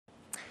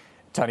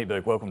Tony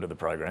Burke, welcome to the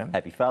program.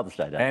 Happy Father's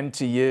Day, Dad. And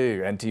to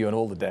you and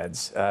all the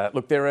dads.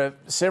 Look, there are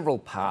several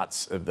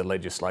parts of the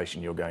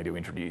legislation you're going to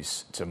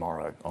introduce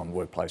tomorrow on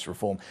workplace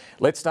reform.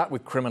 Let's start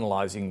with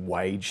criminalising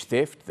wage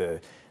theft,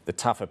 the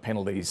tougher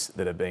penalties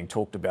that are being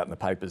talked about in the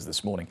papers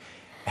this morning.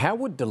 How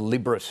would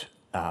deliberate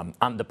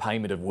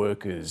underpayment of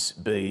workers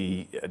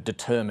be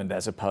determined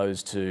as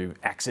opposed to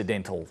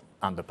accidental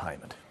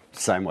underpayment?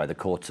 Same way the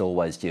courts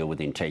always deal with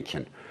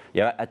intention.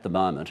 Yeah, at the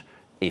moment,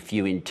 if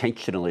you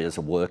intentionally as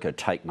a worker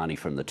take money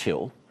from the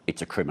till,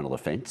 it's a criminal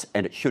offence,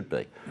 and it should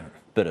be.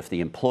 But if the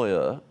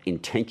employer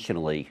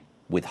intentionally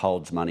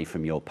withholds money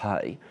from your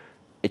pay,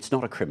 it's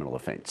not a criminal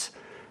offence.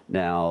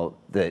 Now,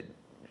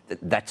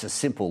 that's a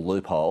simple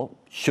loophole,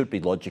 should be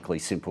logically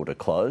simple to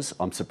close.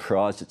 I'm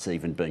surprised it's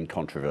even been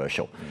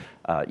controversial.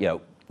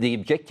 The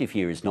objective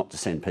here is not to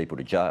send people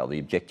to jail. The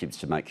objective is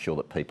to make sure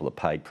that people are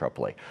paid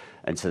properly.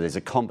 And so there's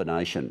a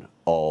combination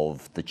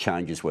of the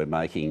changes we're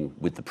making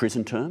with the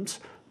prison terms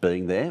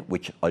being there,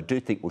 which I do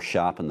think will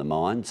sharpen the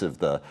minds of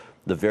the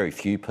very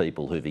few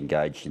people who've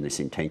engaged in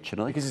this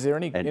intentionally. Because is there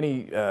any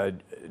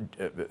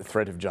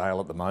threat of jail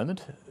at the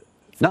moment?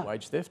 No.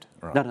 Wage theft?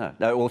 Right.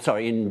 No. Well,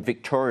 sorry, in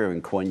Victoria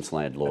and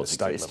Queensland laws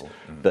exist,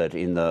 but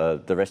in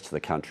the rest of the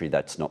country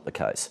that's not the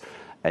case.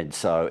 And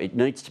so it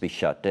needs to be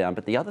shut down.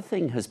 But the other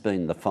thing has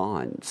been the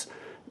fines.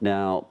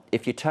 Now,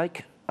 if you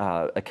take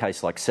a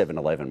case like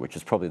 7-Eleven, which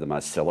is probably the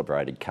most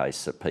celebrated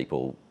case that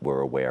people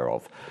were aware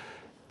of,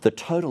 the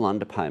total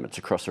underpayments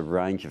across a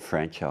range of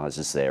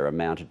franchises there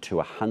amounted to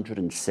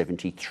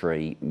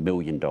 $173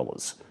 million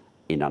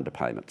in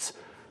underpayments.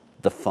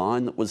 The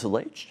fine that was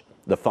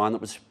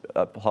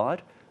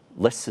applied,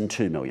 less than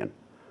 $2 million.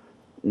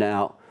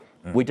 Now,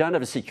 we don't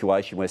have a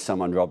situation where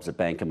someone robs a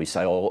bank and we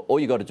say, oh, all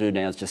you've got to do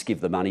now is just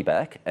give the money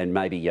back and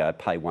maybe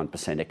pay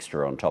 1%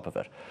 extra on top of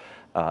it.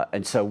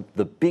 And so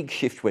the big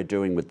shift we're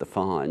doing with the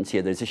fines,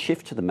 there's a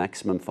shift to the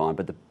maximum fine,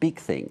 but the big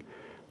thing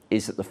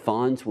is that the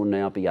fines will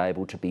now be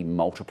able to be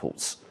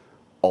multiples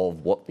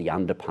of what the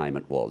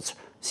underpayment was.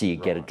 So you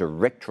get a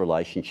direct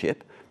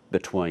relationship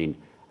between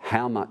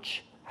how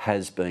much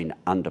has been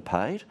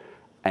underpaid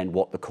and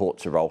what the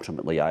courts are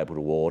ultimately able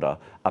to order,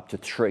 up to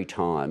 3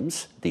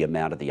 times the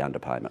amount of the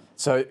underpayment.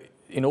 So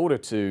in order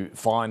to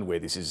find where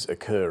this is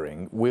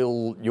occurring,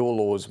 will your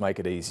laws make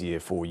it easier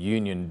for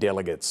union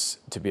delegates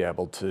to be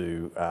able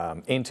to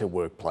enter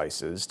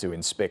workplaces to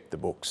inspect the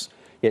books?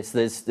 Yes,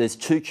 there's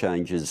 2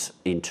 changes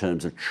in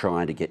terms of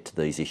trying to get to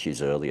these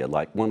issues earlier.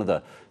 Like, one of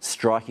the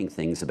striking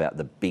things about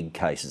the big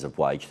cases of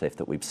wage theft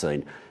that we've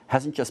seen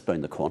hasn't just been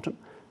the quantum,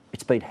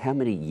 it's been how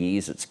many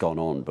years it's gone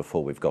on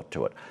before we've got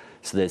to it.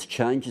 So there's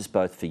changes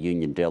both for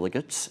union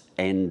delegates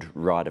and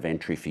right of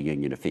entry for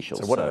union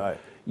officials. So what are they?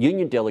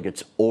 Union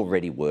delegates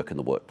already work in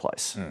the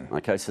workplace.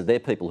 Okay, so they're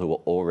people who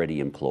are already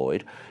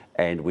employed,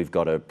 and we've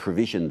got a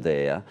provision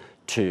there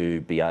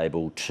to be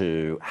able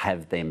to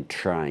have them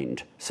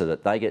trained so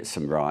that they get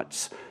some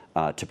rights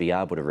to be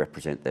able to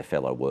represent their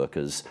fellow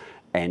workers,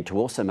 and to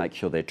also make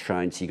sure they're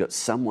trained so you've got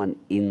someone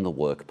in the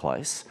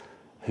workplace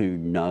who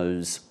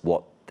knows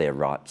what their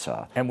rights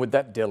are. And would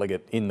that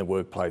delegate in the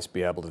workplace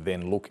be able to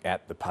then look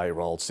at the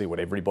payroll, see what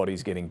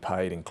everybody's getting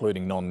paid,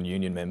 including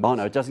non-union members? Oh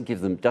no, it doesn't give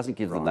them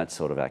that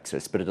sort of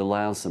access, but it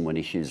allows them, when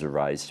issues are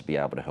raised, to be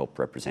able to help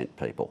represent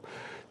people.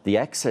 The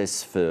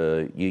access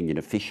for union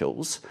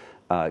officials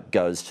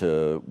goes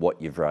to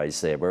what you've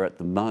raised there, where at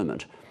the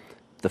moment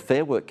the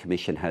Fair Work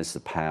Commission has the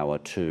power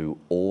to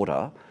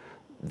order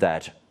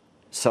that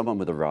someone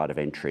with a right of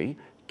entry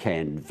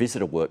can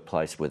visit a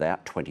workplace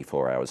without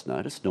 24 hours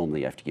notice. Normally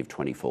you have to give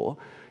 24,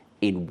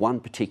 in one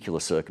particular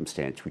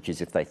circumstance, which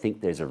is if they think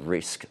there's a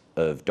risk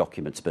of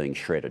documents being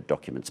shredded,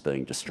 documents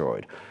being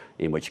destroyed,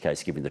 in which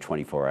case, given the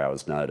 24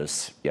 hours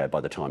notice, by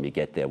the time you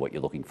get there, what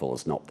you're looking for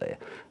is not there.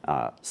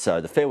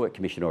 So the Fair Work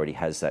Commission already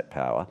has that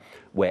power.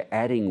 We're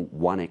adding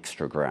one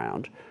extra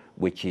ground,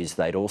 which is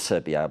they'd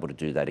also be able to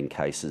do that in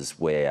cases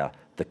where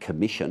the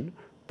Commission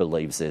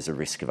believes there's a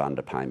risk of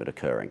underpayment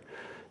occurring.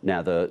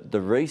 Now,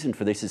 the reason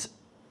for this is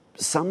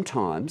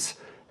sometimes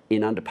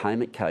in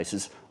underpayment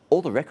cases,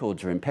 all the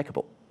records are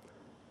impeccable.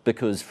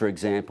 Because, for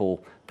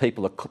example,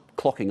 people are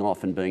clocking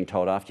off and being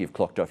told after you've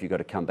clocked off, you've got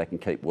to come back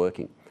and keep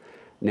working.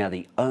 Now,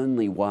 the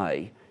only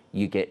way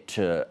you get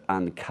to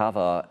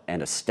uncover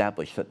and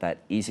establish that that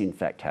is in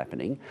fact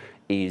happening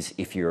is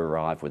if you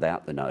arrive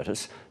without the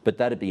notice, but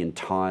that'd be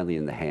entirely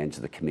in the hands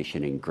of the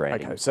Commission in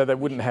granting. Okay, so they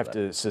wouldn't have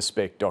to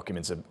suspect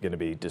documents are going to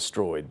be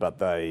destroyed, but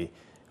they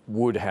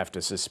would have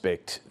to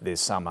suspect there's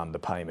some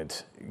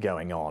underpayment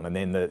going on, and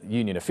then the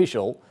union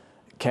official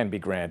can be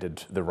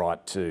granted the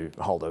right to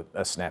hold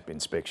a snap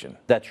inspection.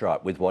 That's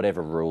right, with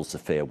whatever rules the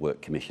Fair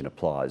Work Commission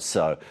applies.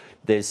 So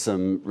there's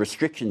some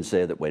restrictions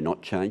there that we're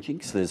not changing.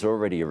 So there's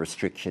already a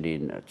restriction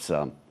in,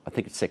 I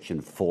think it's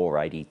section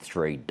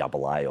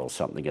 483AA or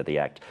something of the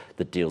Act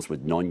that deals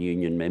with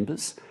non-union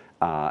members.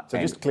 So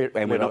just clear,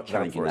 and we're not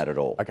changing that at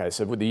all. Okay,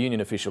 so would the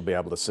union official be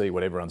able to see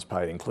what everyone's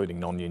paid, including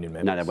non-union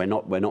members?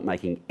 No, we're not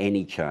making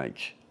any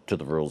change to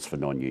the rules for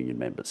non-union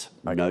members.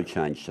 Okay. No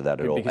change to that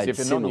at all. Because if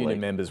a non-union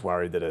member's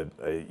worried that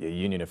a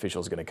union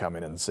official is going to come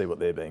in and see what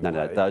they're being paid,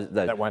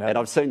 that won't happen. And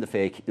I've seen the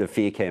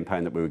fear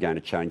campaign that we were going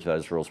to change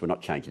those rules. We're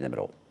not changing them at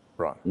all.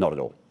 Right. Not at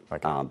all.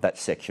 Okay. That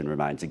section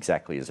remains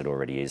exactly as it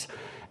already is.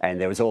 And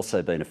there has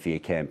also been a fear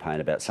campaign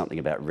about something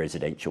about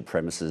residential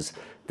premises.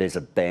 There's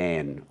a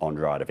ban on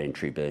right of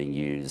entry being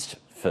used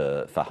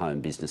for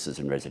home businesses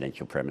and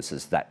residential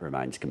premises. That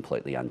remains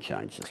completely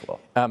unchanged as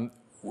well.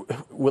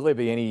 Will there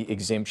be any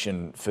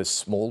exemption for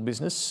small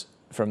business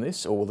from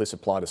this, or will this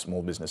apply to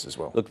small business as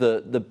well? Look,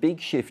 the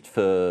big shift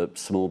for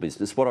small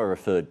business, what I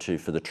referred to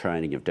for the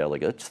training of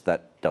delegates,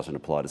 that doesn't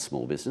apply to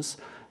small business.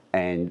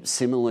 And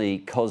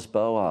similarly,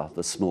 COSBOA,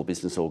 the small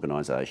business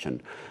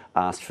organisation,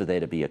 asked for there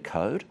to be a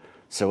code.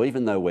 So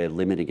even though we're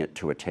limiting it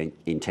to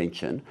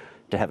intention,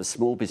 to have a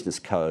small business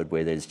code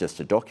where there's just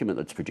a document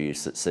that's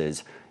produced that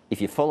says,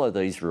 if you follow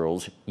these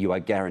rules, you are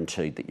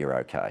guaranteed that you're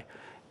okay.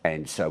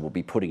 And so we'll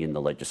be putting in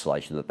the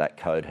legislation that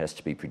code has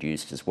to be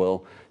produced as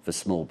well for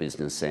small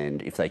business.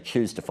 And if they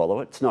choose to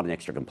follow it, it's not an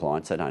extra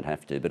compliance, they don't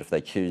have to, but if they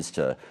choose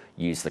to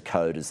use the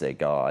code as their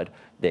guide,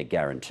 they're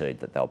guaranteed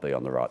that they'll be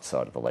on the right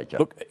side of the ledger.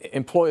 Look,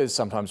 employers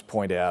sometimes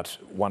point out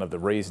one of the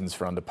reasons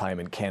for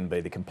underpayment can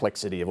be the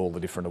complexity of all the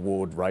different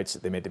award rates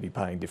that they're meant to be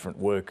paying different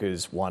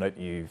workers. Why don't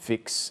you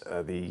fix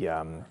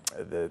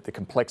the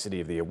complexity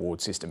of the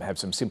award system, have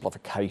some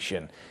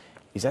simplification?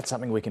 Is that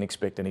something we can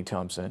expect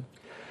anytime soon?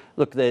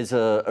 Look, there's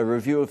a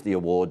review of the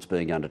awards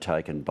being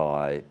undertaken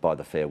by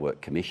the Fair Work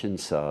Commission,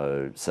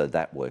 so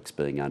that work's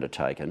being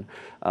undertaken.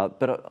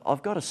 But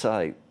I've got to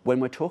say, when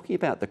we're talking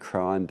about the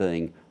crime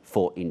being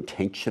for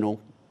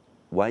intentional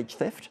wage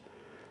theft,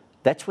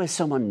 that's where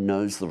someone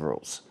knows the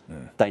rules.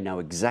 They know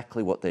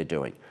exactly what they're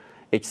doing.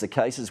 It's the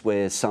cases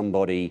where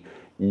somebody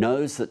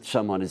knows that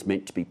someone is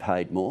meant to be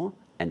paid more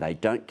and they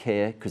don't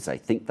care because they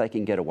think they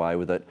can get away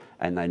with it,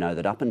 and they know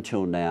that up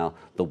until now,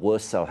 the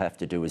worst they'll have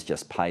to do is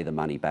just pay the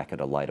money back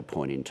at a later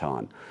point in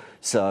time.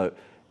 So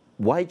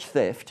wage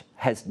theft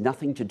has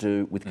nothing to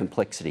do with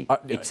complexity.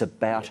 It's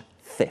about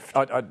theft.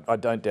 I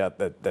don't doubt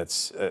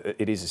that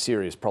it is a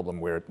serious problem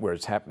where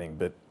it's happening,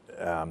 but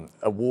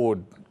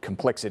award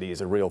complexity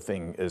is a real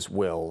thing as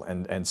well,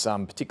 and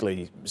some,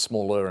 particularly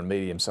smaller and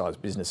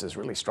medium-sized businesses,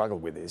 really struggle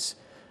with this.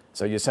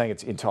 So you're saying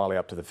it's entirely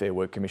up to the Fair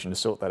Work Commission to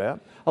sort that out?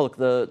 Oh, look,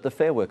 the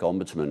Fair Work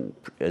Ombudsman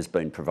has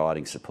been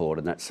providing support,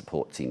 and that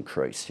support's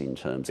increased in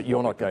terms of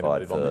what we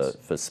provide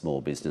for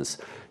small business.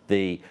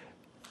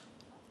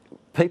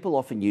 People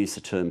often use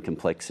the term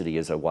complexity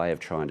as a way of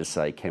trying to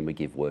say, can we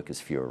give workers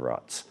fewer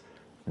rights?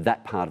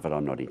 That part of it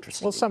I'm not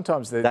interested in. Well,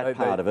 sometimes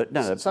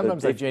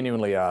sometimes they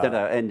genuinely are.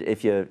 No, and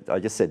I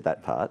just said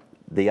that part.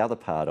 The other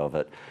part of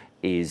it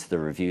is the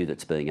review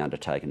that's being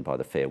undertaken by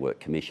the Fair Work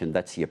Commission.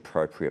 That's the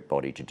appropriate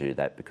body to do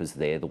that because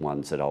they're the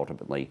ones that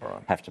ultimately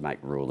have to make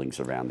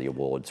rulings around the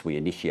awards. We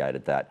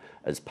initiated that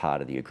as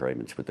part of the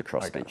agreements with the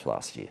crossbench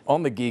last year.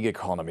 On the gig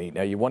economy,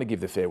 now you want to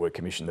give the Fair Work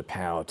Commission the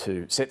power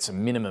to set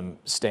some minimum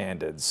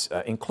standards,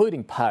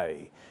 including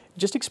pay.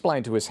 Just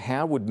explain to us,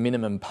 how would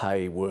minimum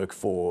pay work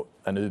for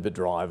an Uber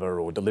driver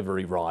or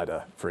delivery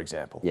rider, for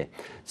example? Yeah,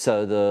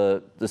 so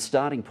the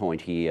starting point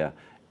here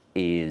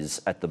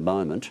is, at the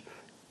moment,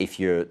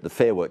 the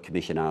Fair Work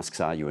Commission asks,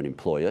 are you an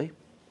employee?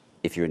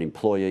 If you're an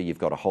employee, you've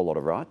got a whole lot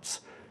of rights.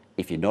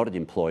 If you're not an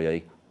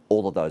employee,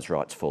 all of those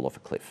rights fall off a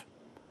cliff.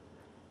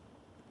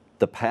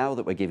 The power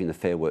that we're giving the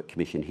Fair Work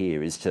Commission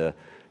here is to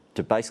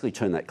basically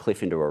turn that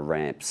cliff into a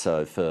ramp.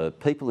 So for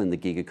people in the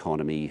gig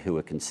economy who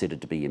are considered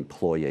to be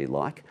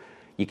employee-like,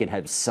 you can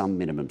have some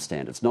minimum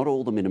standards. Not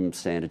all the minimum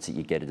standards that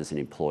you get as an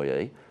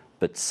employee,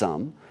 but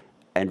some.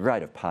 And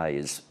rate of pay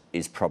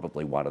is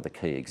probably one of the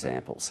key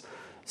examples.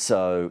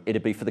 So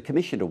it'd be for the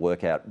Commission to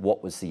work out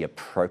what was the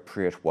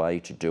appropriate way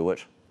to do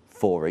it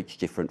for each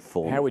different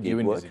form. How would you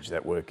envisage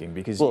that working?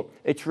 Because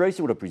it's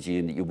reasonable to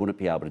presume that you wouldn't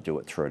be able to do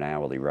it through an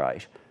hourly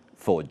rate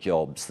for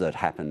jobs that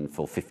happen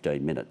for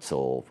 15 minutes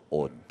or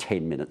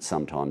 10 minutes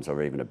sometimes,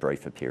 or even a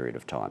briefer period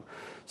of time.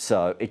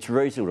 So it's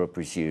reasonable to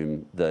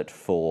presume that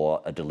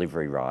for a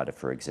delivery rider,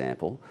 for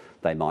example,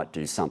 they might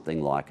do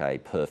something like a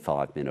per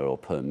 5 minute or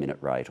per minute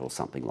rate or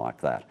something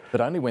like that.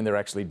 But only when they're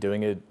actually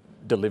doing a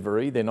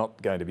delivery. They're not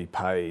going to be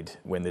paid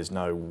when there's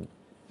no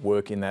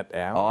work in that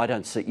hour? I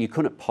don't see. You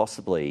couldn't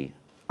possibly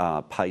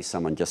pay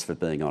someone just for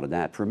being on an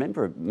app.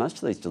 Remember,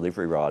 most of these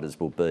delivery riders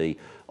will be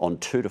on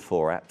 2 to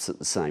 4 apps at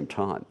the same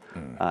time.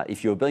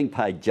 If you were being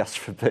paid just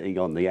for being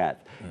on the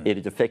app,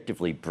 it'd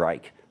effectively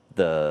break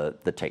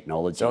the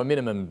technology. So a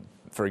minimum,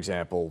 for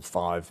example,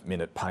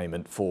 5-minute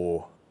payment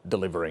for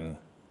delivering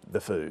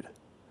the food.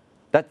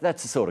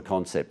 That's the sort of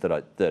concept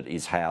that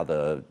is how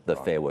the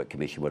Fair Work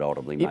Commission would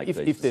ultimately make these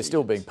decisions. If they're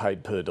still being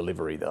paid per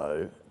delivery,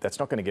 though, that's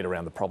not going to get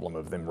around the problem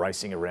of them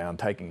racing around,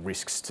 taking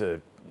risks to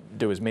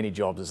do as many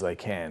jobs as they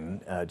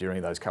can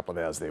during those couple of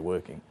hours they're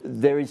working.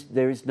 There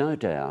is no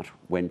doubt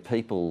when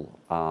people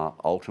are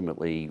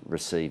ultimately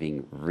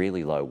receiving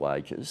really low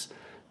wages,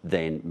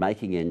 then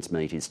making ends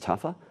meet is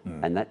tougher,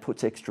 and that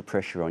puts extra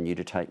pressure on you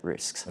to take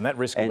risks. And that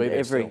risk will be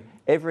there still.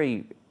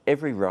 Every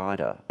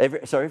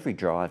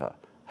driver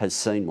has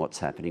seen what's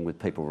happening with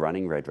people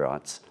running red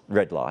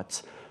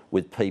lights,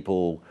 with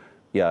people,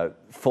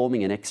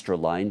 forming an extra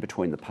lane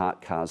between the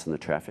parked cars and the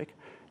traffic,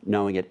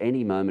 knowing at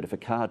any moment if a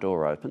car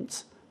door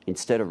opens,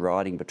 instead of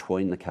riding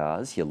between the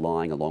cars, you're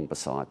lying along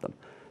beside them.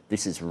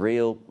 This is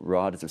real.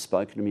 Riders have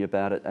spoken to me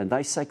about it, and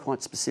they say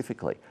quite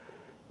specifically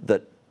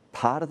that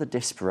part of the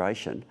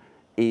desperation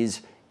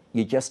is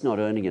you're just not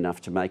earning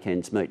enough to make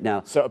ends meet.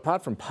 Now, so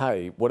apart from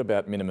pay, what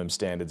about minimum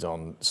standards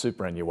on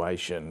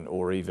superannuation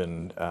or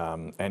even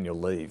annual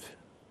leave?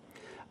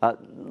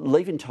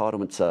 Leave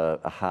entitlements are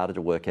harder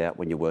to work out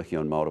when you're working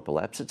on multiple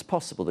apps. It's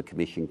possible the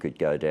Commission could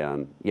go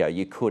down,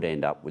 you could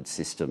end up with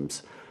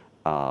systems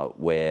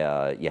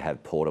where you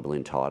have portable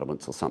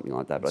entitlements or something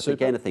like that. But I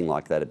think anything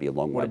like that would be a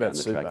long way down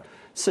the track.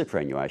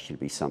 Superannuation would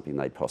be something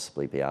they'd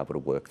possibly be able to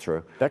work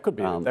through. That could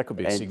be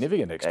a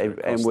significant extra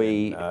cost at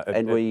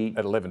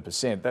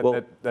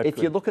 11%.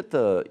 If you look at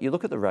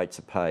the rates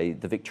of pay,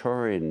 the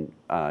Victorian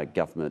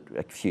government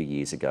a few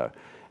years ago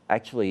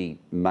actually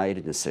made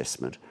an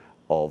assessment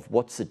of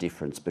what's the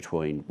difference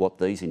between what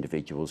these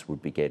individuals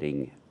would be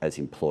getting as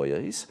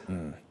employees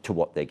to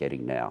what they're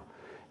getting now.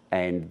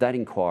 And that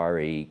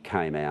inquiry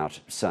came out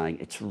saying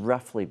it's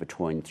roughly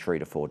between $3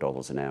 to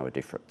 $4 an hour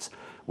difference,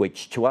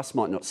 which to us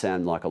might not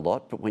sound like a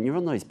lot, but when you're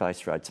on these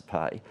base rates of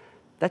pay,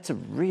 that's a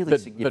really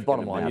significant But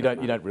bottom line,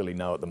 amount you don't really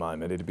know at the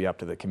moment. It'd be up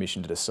to the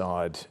Commission to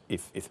decide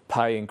if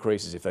pay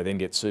increases, if they then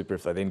get super,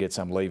 if they then get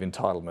some leave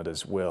entitlement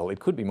as well. It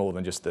could be more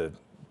than just the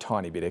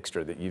tiny bit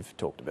extra that you've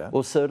talked about.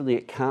 Well, certainly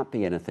it can't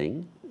be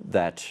anything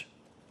that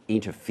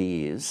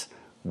interferes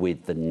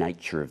with the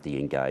nature of the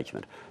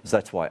engagement. So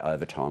that's why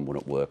overtime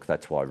wouldn't work,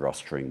 that's why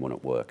rostering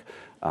wouldn't work.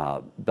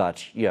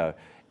 But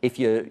if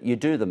you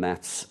do the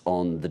maths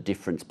on the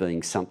difference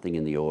being something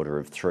in the order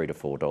of $3 to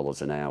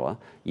 $4 an hour,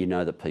 you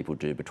know that people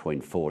do between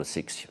 4 to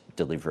 6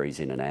 deliveries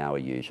in an hour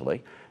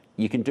usually.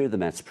 You can do the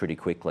maths pretty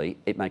quickly.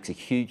 It makes a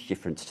huge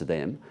difference to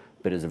them,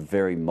 but it's a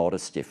very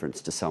modest difference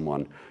to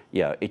someone.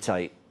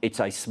 It's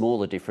a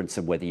smaller difference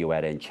than whether you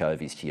add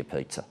anchovies to your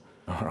pizza.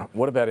 All right.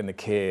 What about in the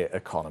care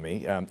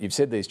economy? You've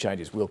said these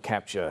changes will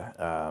capture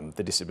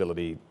the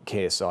disability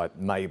care site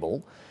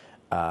Mabel,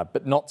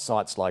 but not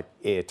sites like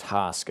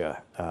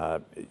Airtasker,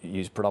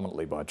 used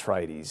predominantly by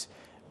tradies.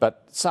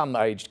 But some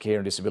aged care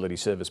and disability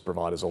service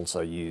providers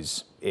also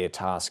use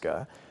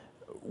Airtasker.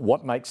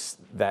 What makes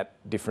that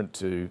different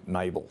to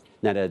Mabel?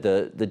 No,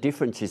 the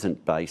difference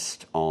isn't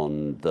based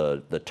on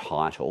the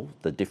title.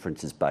 The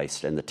difference is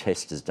based, and the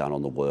test is done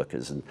on the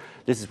workers. And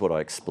this is what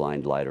I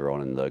explained later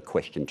on in the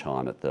question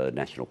time at the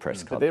National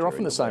Press Club. But they're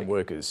often the same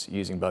workers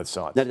using both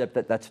sites. No,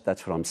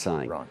 that's what I'm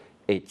saying. Right.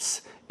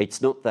 It's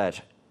not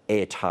that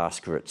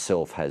Airtasker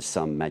itself has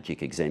some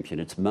magic exemption.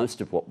 It's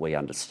most of what we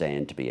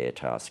understand to be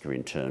Airtasker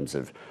in terms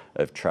of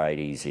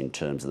tradies, in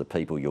terms of the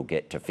people you'll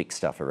get to fix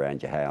stuff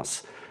around your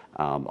house.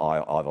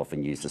 I've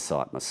often used the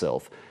site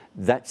myself.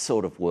 That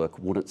sort of work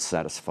wouldn't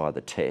satisfy the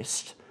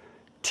test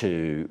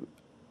to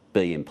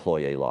be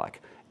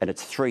employee-like. And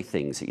it's 3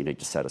 things that you need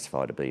to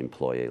satisfy to be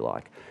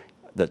employee-like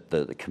that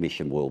the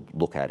Commission will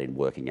look at in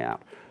working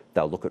out.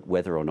 They'll look at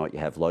whether or not you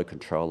have low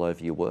control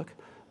over your work.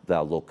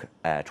 They'll look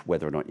at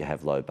whether or not you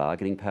have low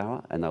bargaining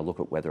power, and they'll look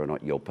at whether or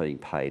not you're being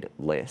paid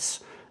less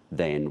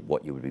than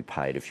what you would be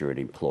paid if you're an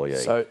employee.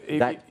 So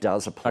that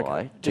does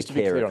apply to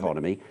care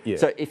economy. Yeah.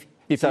 So if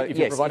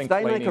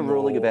they make a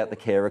ruling about the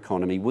care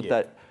economy, would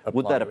that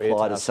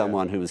apply to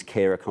someone who is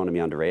care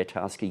economy under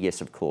Airtasker? Yes,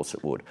 of course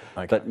it would.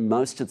 Okay. But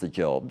most of the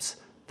jobs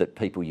that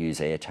people use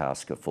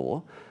Airtasker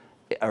for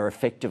are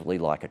effectively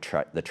like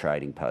the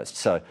trading post.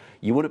 So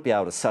you wouldn't be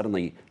able to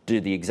suddenly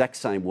do the exact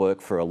same work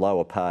for a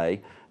lower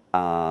pay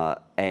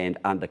and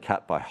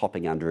undercut by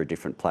hopping under a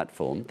different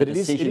platform. But it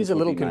is a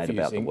little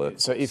confusing.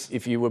 So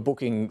if you were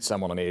booking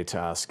someone on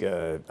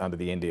Airtasker under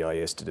the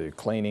NDIS to do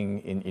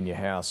cleaning in your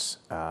house,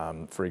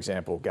 for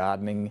example,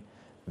 gardening,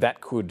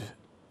 that could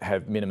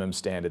have minimum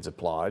standards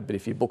applied. But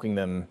if you're booking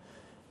them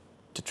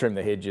to trim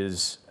the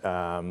hedges,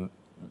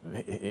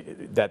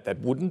 that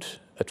wouldn't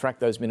attract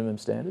those minimum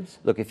standards?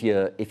 Look, if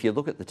you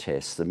look at the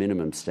tests, the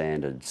minimum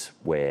standards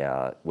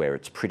where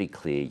it's pretty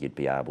clear you'd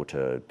be able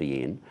to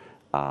be in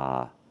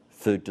are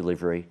food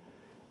delivery,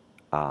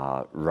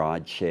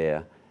 ride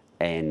share,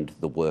 and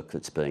the work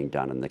that's being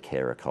done in the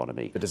care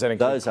economy. But does that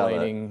include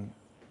cleaning?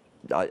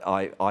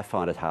 I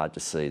find it hard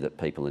to see that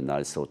people in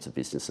those sorts of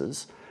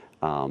businesses,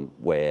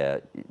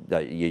 where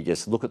you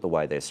just look at the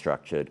way they're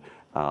structured,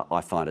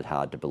 I find it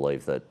hard to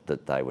believe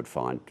that they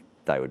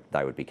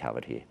would be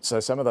covered here. So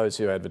some of those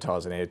who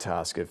advertise on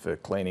Airtasker for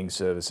cleaning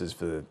services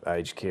for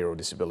aged care or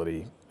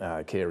disability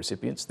care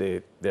recipients,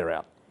 they're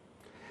out.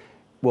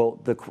 Well,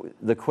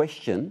 the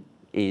question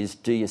is,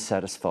 do you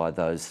satisfy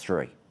those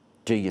 3?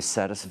 Do you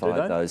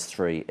satisfy those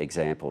 3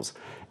 examples?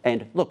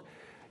 And look,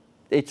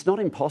 it's not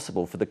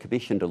impossible for the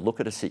Commission to look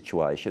at a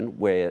situation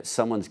where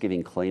someone's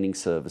giving cleaning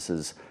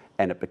services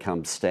and it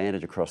becomes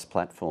standard across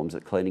platforms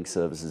that cleaning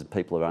services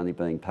people are only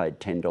being paid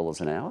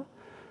 $10 an hour,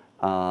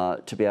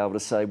 to be able to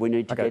say we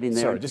need to get in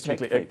there. Sorry, just to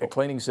be clear, are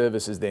cleaning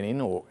services then in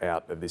or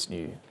out of this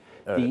new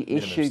the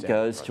issue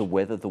goes to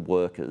whether the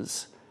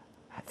workers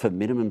for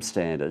minimum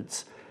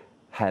standards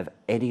have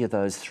any of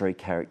those three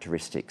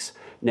characteristics.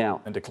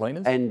 Now, And to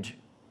cleaners? And,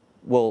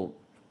 well,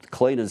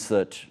 cleaners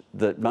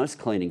that most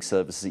cleaning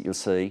services that you'll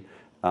see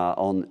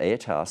on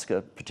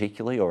Airtasker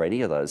particularly, or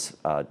any of those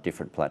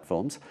different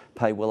platforms,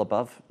 pay well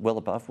above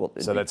what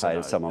they'd be paid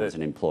if someone was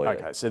an employee.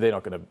 Okay, so they're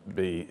not going to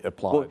be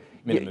applied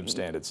minimum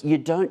standards. You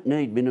don't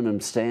need minimum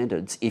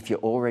standards if you're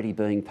already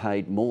being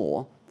paid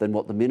more than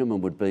what the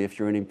minimum would be if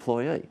you're an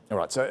employee. All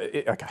right, so,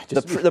 okay.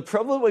 The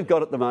problem we've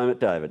got at the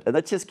moment, David, and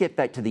let's just get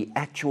back to the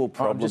actual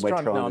problem we're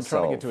trying to solve. I'm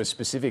trying to get to a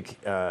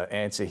specific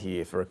answer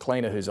here. For a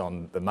cleaner who's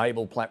on the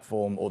Mabel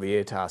platform or the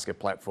Airtasker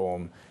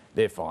platform,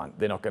 they're fine.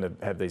 They're not going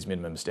to have these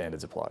minimum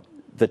standards applied.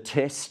 The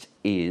test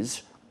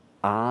is,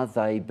 are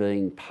they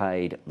being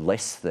paid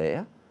less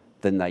there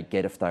than they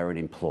get if they're an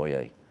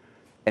employee?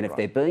 And if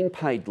they're being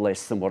paid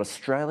less than what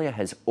Australia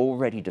has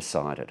already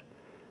decided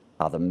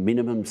are the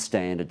minimum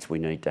standards we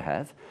need to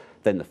have,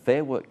 then the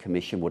Fair Work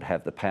Commission would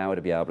have the power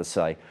to be able to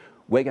say,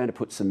 we're going to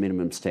put some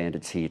minimum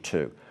standards here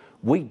too.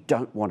 We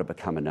don't want to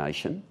become a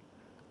nation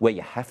where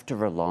you have to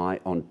rely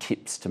on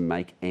tips to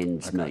make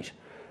ends meet.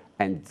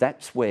 And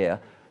that's where,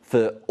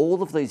 for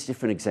all of these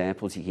different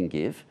examples you can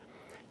give,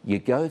 you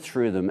go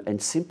through them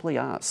and simply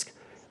ask,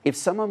 if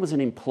someone was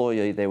an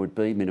employee, there would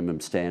be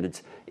minimum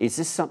standards. Is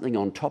this something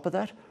on top of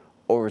that,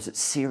 or is it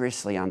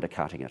seriously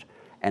undercutting it?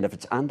 And if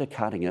it's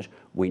undercutting it,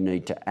 we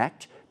need to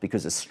act,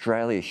 because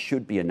Australia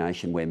should be a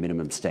nation where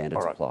minimum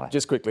standards apply.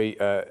 Just quickly,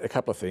 a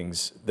couple of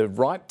things. The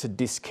right to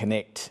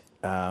disconnect,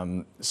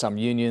 some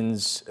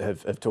unions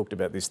have talked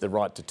about this, the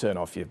right to turn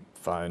off your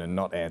phone and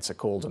not answer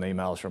calls and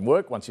emails from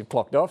work once you've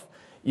clocked off.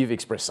 You've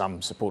expressed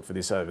some support for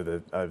this over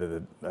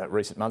the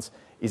recent months.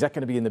 Is that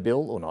going to be in the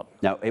bill or not?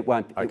 No, it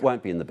won't. Okay. It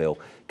won't be in the bill.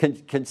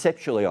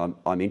 Conceptually,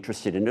 I'm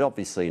interested in it.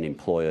 Obviously, an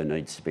employer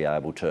needs to be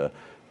able to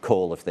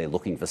call if they're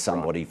looking for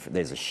somebody, if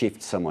there's a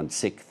shift, someone's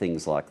sick,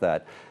 things like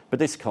that. But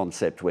this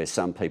concept where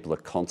some people are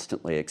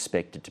constantly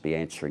expected to be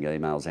answering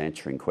emails,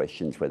 answering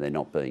questions where they're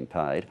not being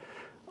paid,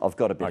 I've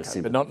got a bit of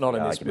sympathy. But not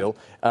in this bill.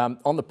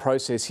 On the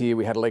process here,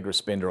 we had Allegra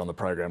Spender on the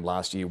program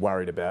last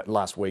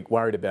week,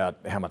 worried about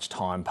how much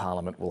time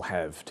Parliament will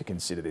have to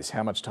consider this.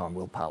 How much time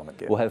will Parliament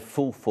get? We'll have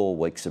full 4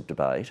 weeks of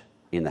debate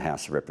in the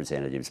House of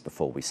Representatives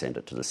before we send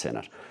it to the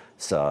Senate.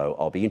 So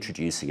I'll be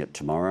introducing it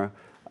tomorrow.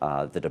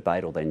 The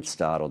debate will then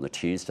start on the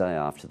Tuesday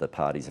after the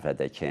parties have had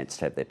their chance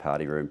to have their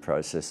party room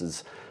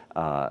processes.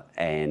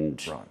 And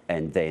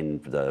then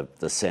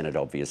the Senate,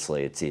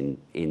 obviously, it's in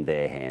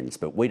their hands.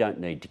 But we don't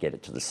need to get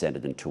it to the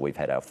Senate until we've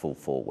had our full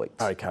 4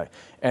 weeks. Okay.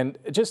 And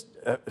just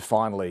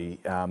finally,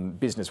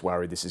 business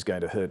worry this is going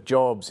to hurt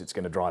jobs, it's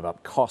going to drive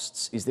up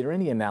costs. Is there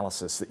any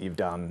analysis that you've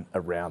done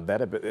around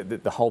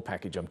that, the whole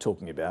package I'm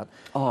talking about?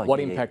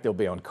 What impact there'll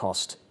be on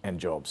cost and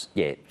jobs?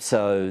 Yeah,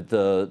 so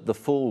the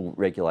full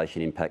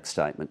regulation impact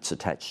statement's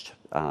attached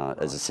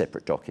as a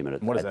separate document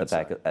at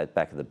the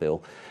back of the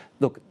bill.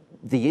 Look,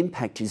 the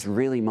impact is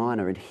really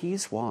minor, and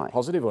here's why.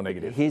 Positive or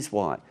negative? Here's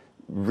why.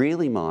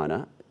 Really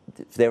minor.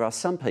 There are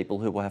some people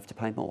who will have to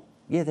pay more.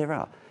 Yeah, there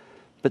are.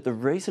 But the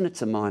reason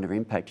it's a minor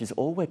impact is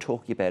all we're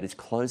talking about is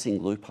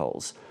closing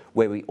loopholes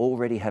where we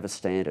already have a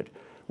standard.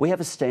 We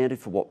have a standard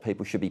for what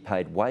people should be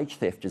paid. Wage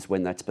theft is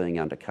when that's being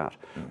undercut.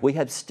 We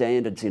have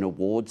standards in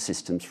award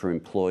systems for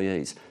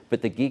employees,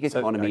 but the gig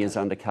economy is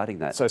undercutting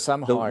that. So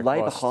some the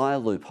labour hire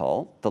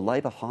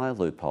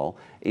loophole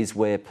is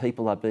where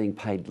people are being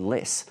paid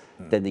less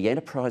than the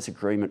enterprise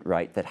agreement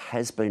rate that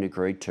has been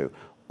agreed to.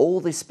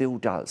 All this bill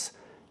does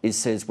is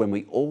says when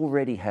we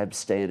already have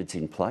standards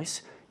in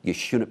place, you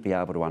shouldn't be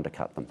able to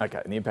undercut them.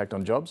 Okay, and the impact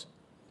on jobs?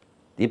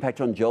 The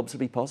impact on jobs will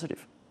be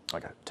positive.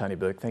 Okay, Tony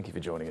Burke, thank you for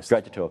joining us.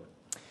 Great to talk.